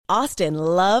Austin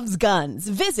loves guns.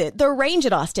 Visit The Range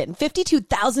at Austin.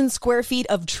 52,000 square feet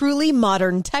of truly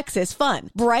modern Texas fun.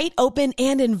 Bright, open,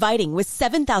 and inviting with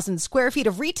 7,000 square feet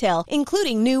of retail,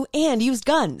 including new and used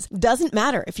guns. Doesn't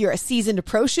matter if you're a seasoned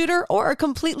pro shooter or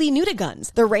completely new to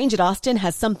guns. The Range at Austin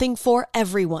has something for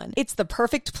everyone. It's the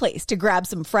perfect place to grab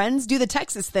some friends, do the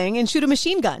Texas thing, and shoot a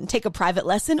machine gun, take a private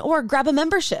lesson, or grab a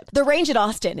membership. The Range at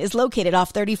Austin is located off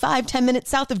 35, 10 minutes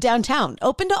south of downtown,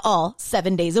 open to all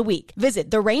 7 days a week. Visit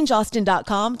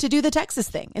therangeaustin.com to do the Texas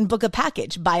thing and book a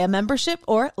package, buy a membership,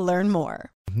 or learn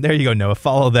more. There you go, Noah.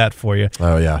 Follow that for you.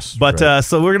 Oh, yes. But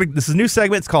so this is a new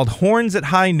segment. It's called Horns at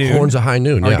High Noon. Horns at High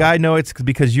Noon, Our guy, Noah, it's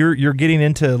because you're getting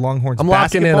into Longhorns I'm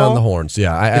basketball. locking in on the Horns,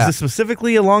 yeah. Is this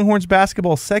specifically a Longhorns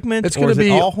basketball segment? It's going to be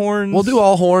all Horns? We'll do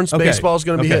all Horns. Okay. Baseball's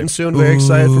going to be hitting soon. Very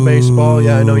excited for baseball.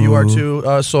 Yeah, I know you are too,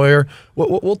 Sawyer.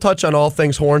 We'll touch on all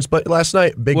things Horns, but last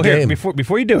night, big game. Here,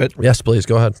 before you do it. Yes, please,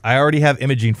 go ahead. I already have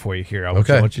imaging for you here. I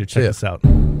want you to check this out.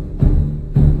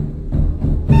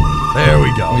 There we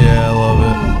go. Yeah, I love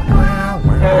it.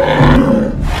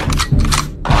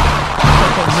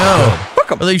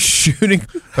 No. Are they shooting?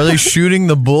 Are they shooting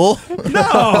the bull? No.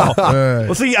 All right.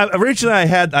 Well, see, originally I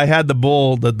had the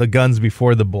bull, the guns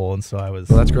before the bull, and so I was.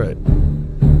 Well, that's great.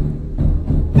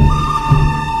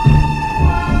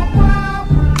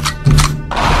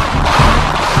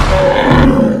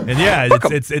 And yeah,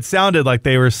 it sounded like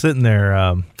they were sitting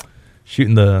there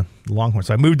shooting the Longhorn.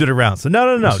 So I moved it around. So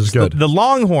no. This is good. The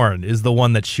Longhorn is the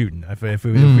one that's shooting. If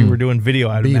we were doing video,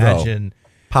 I'd Bevo. imagine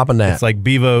Papa Nat. it's like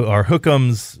Bevo or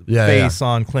Hook'em's face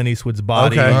on Clint Eastwood's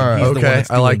body. Okay, All right. He's the one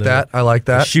that's I like doing that. I like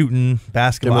the that. shooting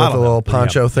basketball. With I the don't know. little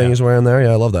poncho thing Yeah. he's wearing there.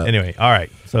 Yeah, I love that. Anyway, all right.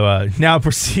 So now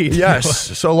proceed.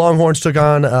 Yes. So Longhorns took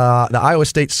on the Iowa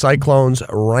State Cyclones,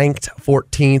 ranked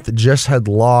 14th. Just had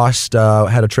lost,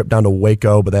 had a trip down to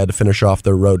Waco, but they had to finish off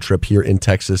their road trip here in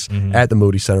Texas at the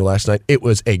Moody Center last night. It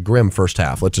was a grim first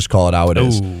half. Let's just call it how it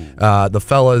is. The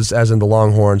fellas, as in the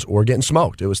Longhorns, were getting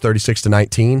smoked. It was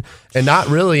 36-19, and not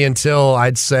really until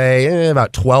I'd say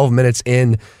about 12 minutes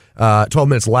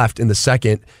left in the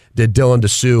second did Dylan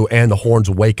DeSue and the Horns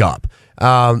wake up.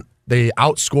 They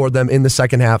outscored them in the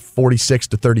second half,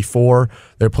 46-34.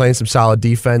 They're playing some solid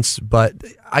defense, but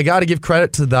I got to give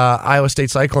credit to the Iowa State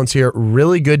Cyclones here.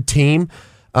 Really good team.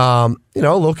 A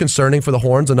little concerning for the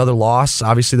Horns. Another loss.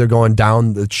 Obviously, they're going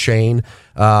down the chain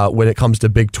when it comes to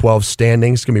Big 12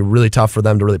 standings. It's going to be really tough for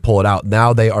them to really pull it out.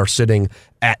 Now they are sitting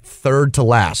at third to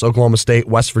last. Oklahoma State,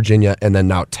 West Virginia, and then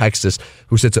now Texas,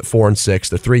 who sits at 4-6.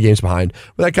 They're 3 games behind.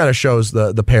 But that kind of shows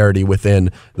the parity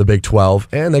within the Big 12,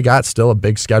 and they got still a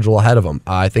big schedule ahead of them.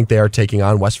 I think they are taking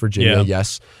on West Virginia,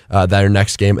 their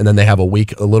next game, and then they have a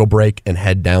little break, and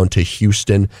head down to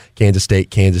Houston, Kansas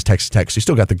State, Kansas, Texas Tech. So you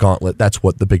still got the gauntlet. That's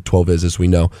what the Big 12 is, as we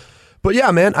know. But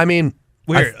yeah, man, I mean...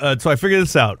 So I figured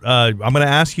this out. I'm going to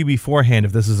ask you beforehand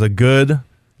if this is a good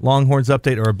Longhorns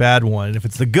update or a bad one. And if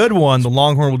it's the good one, the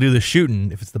Longhorn will do the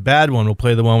shooting. If it's the bad one, we'll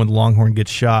play the one when the Longhorn gets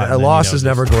shot. A loss is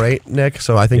never great, Nick,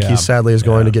 so I think he sadly is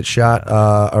going to get shot.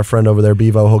 Our friend over there,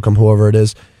 Bevo, Hook'em, whoever it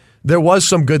is. There was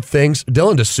some good things.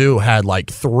 Dylan DeSue had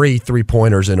like 3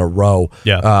 3-pointers in a row.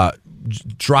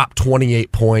 Dropped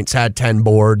 28 points, had 10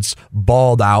 boards,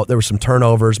 balled out. There were some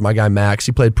turnovers. My guy Max,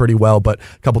 he played pretty well, but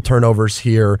a couple turnovers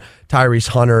here. Tyrese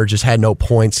Hunter just had no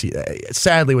points.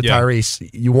 Sadly, with Tyrese,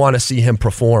 you want to see him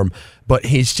perform, but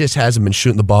he just hasn't been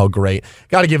shooting the ball great.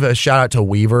 Got to give a shout out to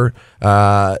Weaver.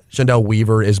 Chandel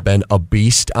Weaver has been a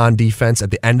beast on defense.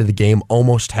 At the end of the game,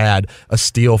 almost had a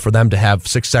steal for them to have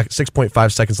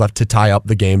 6.5 seconds left to tie up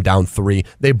the game down 3.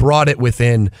 They brought it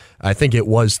within, I think it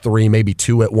was 3, maybe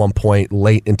 2 at one point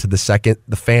late into the second.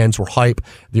 The fans were hype.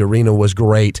 The arena was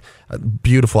great.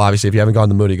 Beautiful, obviously. If you haven't gone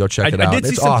to Moody, go check it out. I did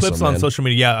see some clips on social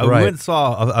media. I went and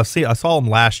saw. I saw them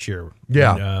last year.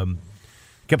 Yeah. And,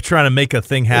 kept trying to make a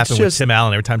thing happen with Tim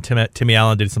Allen. Every time Timmy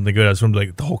Allen did something good, I was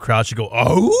like, the whole crowd should go,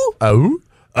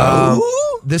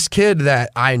 this kid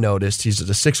that I noticed, he's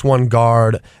a 6'1"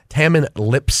 guard, Tamin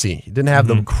Lipsey. He didn't have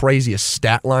the craziest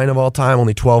stat line of all time,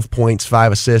 only 12 points,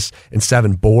 5 assists, and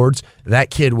 7 boards. That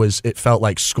kid it felt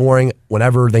like scoring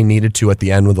whenever they needed to at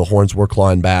the end when the Horns were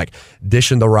clawing back,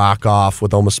 dishing the rock off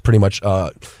with almost pretty much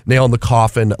nail in the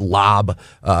coffin lob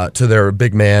to their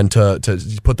big man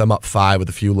to put them up 5 with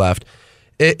a few left.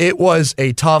 It was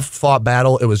a tough fought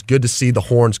battle. It was good to see the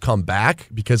Horns come back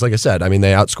because, like I said, I mean,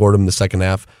 they outscored them in the second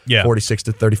half,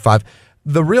 46-35.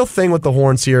 The real thing with the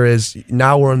Horns here is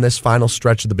now we're in this final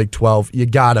stretch of the Big 12. You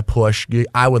got to push.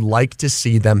 I would like to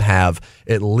see them have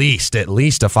at least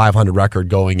a 500 record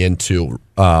going into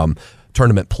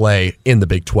tournament play in the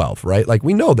Big 12, right? Like,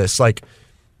 we know this. Like,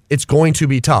 it's going to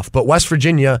be tough. But West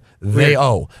Virginia, they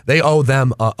owe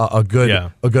them a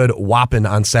good whopping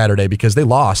on Saturday because they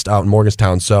lost out in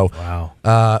Morgantown. So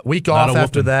week off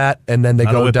after that, and then they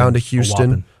go down to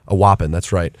Houston. A whopping,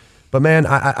 that's right. But man,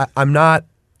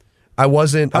 I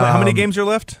wasn't. How many games are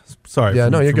left? Sorry. Yeah,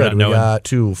 you're good. We got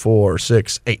 2, 4,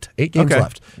 6, 8. 8 games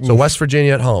left. So West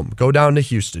Virginia at home. Go down to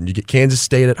Houston. You get Kansas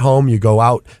State at home. You go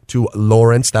out to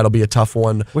Lawrence. That'll be a tough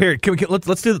one. Well, here,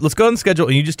 let's go on the schedule,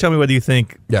 and you just tell me whether you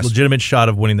think legitimate shot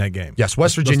of winning that game. Yes,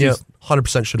 West Virginia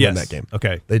 100% should win that game.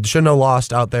 Okay. They shouldn't have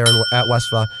lost out there at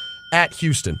Westphal. At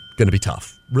Houston, going to be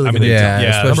tough. Really going to be tough.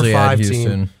 Yeah, especially Number 5 at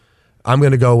Houston. team. I'm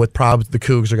going to go with probably the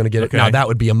Cougs are going to get it. Okay. Now, that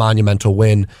would be a monumental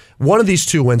win. One of these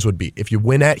 2 wins would be if you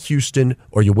win at Houston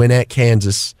or you win at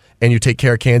Kansas and you take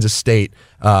care of Kansas State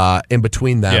in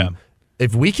between them. Yeah.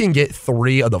 If we can get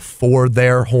 3 of the 4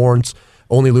 there, Horns,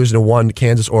 only losing to 1,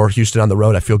 Kansas or Houston on the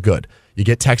road, I feel good. You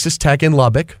get Texas Tech in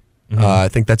Lubbock. I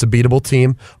think that's a beatable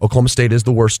team. Oklahoma State is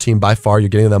the worst team by far. You're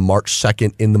getting them March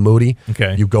 2nd in the Moody.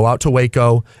 Okay. You go out to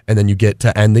Waco, and then you get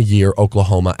to end the year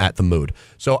Oklahoma at the Mood.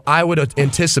 So I would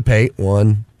anticipate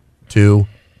 1, 2,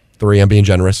 3. I'm being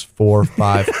generous. 4,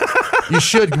 5. You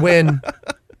should win.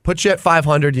 Put you at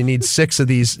 500. You need 6 of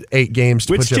these 8 games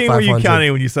to Which put you at team 500. were you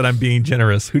counting when you said I'm being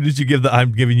generous? Who did you give the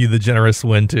I'm giving you the generous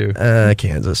win to?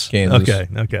 Kansas. Okay.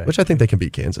 Which I think they can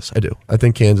beat Kansas. I do. I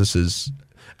think Kansas is.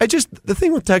 The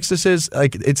thing with Texas is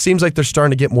like it seems like they're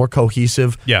starting to get more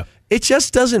cohesive. Yeah. It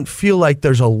just doesn't feel like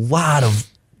there's a lot of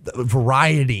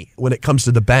variety when it comes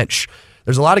to the bench.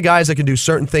 There's a lot of guys that can do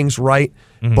certain things right,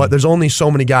 but there's only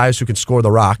so many guys who can score the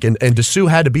rock. And Dessou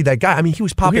had to be that guy. I mean, he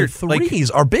was popping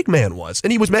threes. Our big man was,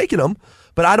 and he was making them.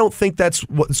 But I don't think that's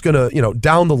what's going to,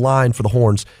 down the line for the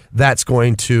Horns, that's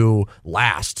going to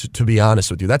last, to be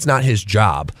honest with you. That's not his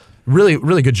job. Really,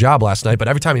 really good job last night. But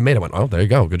every time he made it, I went, oh, there you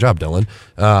go. Good job, Dylan.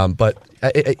 But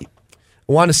I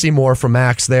want to see more from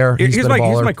Max there. Here's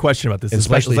my question about this.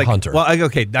 Especially Hunter. Well,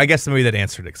 okay, I guess maybe that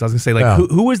answered it. Because I was going to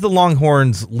say, who is the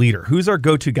Longhorns leader? Who's our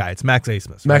go-to guy? It's Max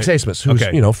Abmas. Max Abmas,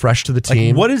 who's fresh to the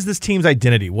team. What is this team's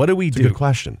identity? What do we do? Good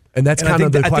question. And that's kind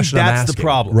of the question I'm asking. That's the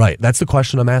problem. Right. That's the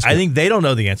question I'm asking. I think they don't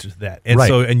know the answer to that. And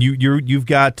so, and you've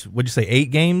got, what'd you say,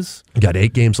 8 games? You got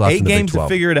 8 games left in the Big 12. 8 games to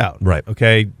figure it out. Right.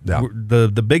 Okay. Yeah.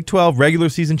 The Big 12 regular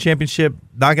season championship,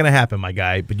 not going to happen, my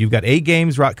guy. But you've got 8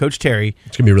 games, Coach Terry.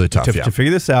 It's going to be really tough, to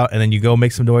figure this out. And then you go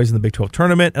make some noise in the Big 12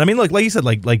 tournament. And I mean, like you said,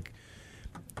 like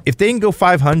if they can go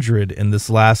 500 in this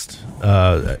last,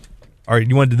 or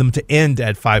you wanted them to end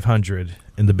at 500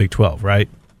 in the Big 12, right?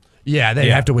 Yeah, they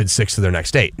have to win 6 of their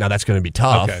next 8. Now that's going to be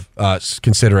tough,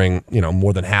 considering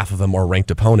more than half of them are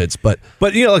ranked opponents. But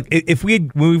if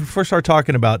when we first started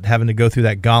talking about having to go through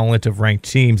that gauntlet of ranked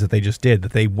teams that they just did,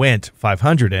 that they went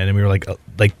 500 in, and we were like at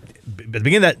the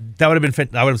beginning that would have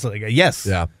been, I would have said yes,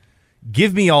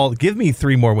 give me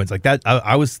 3 more wins like that.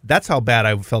 That's how bad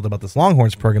I felt about this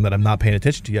Longhorns program that I'm not paying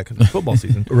attention to yet because it's football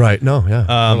season. Right? No, yeah.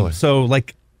 Totally. So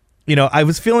I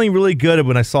was feeling really good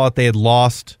when I saw that they had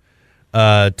lost.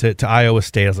 To Iowa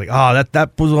State, I was like,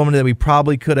 that was one that we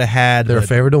probably could have had. They're a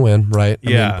favorite to win, right?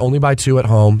 Yeah, I mean, only by 2 at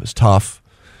home is tough.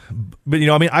 But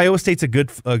Iowa State's a good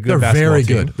They're basketball very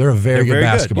team. good. They're a very good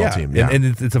basketball team. Yeah, and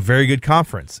it's a very good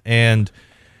conference. And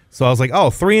so I was like,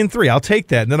 3-3, I'll take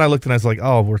that. And then I looked and I was like,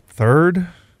 we're 3rd.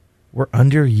 We're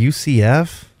under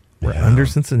UCF. We're under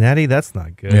Cincinnati. That's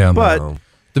not good. Yeah, but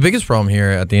the biggest problem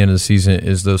here at the end of the season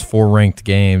is those 4 ranked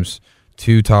games,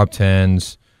 2 top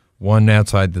 10s. 1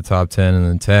 outside the top 10, and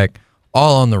then Tech,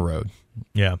 all on the road.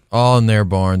 Yeah, all in their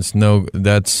barns. No,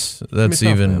 that's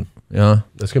even. Yeah,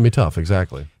 that's gonna be tough.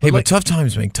 Exactly. Hey, but tough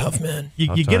times make tough, man.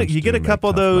 You get a couple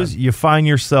of those. You find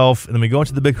yourself, and then we go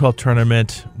into the Big 12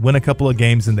 tournament, win a couple of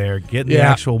games in there, get in the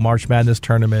actual March Madness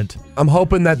tournament. I'm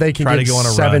hoping that they can get go on a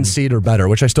 7 seed or better,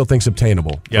 which I still think is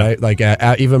obtainable. Yeah. Right? Like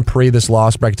even pre this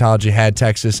loss, bracketology had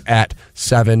Texas at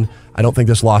 7. I don't think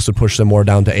this loss would push them more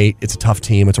down to 8. It's a tough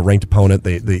team. It's a ranked opponent.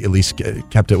 They at least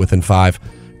kept it within 5.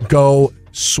 Go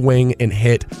swing and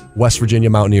hit West Virginia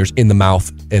Mountaineers in the mouth,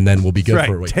 and then we'll be good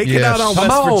for a week. Take it out on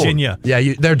West Virginia.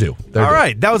 Yeah, they're due. All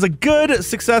right. That was a good,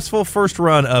 successful first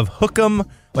run of Hook'em.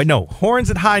 Wait, no. Horns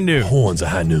at High Noon. Horns at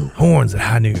High Noon. Horns at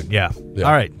High Noon. Yeah.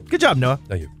 All right. Good job, Noah.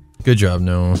 Thank you. Good job,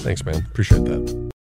 Noah. Thanks, man. Appreciate that.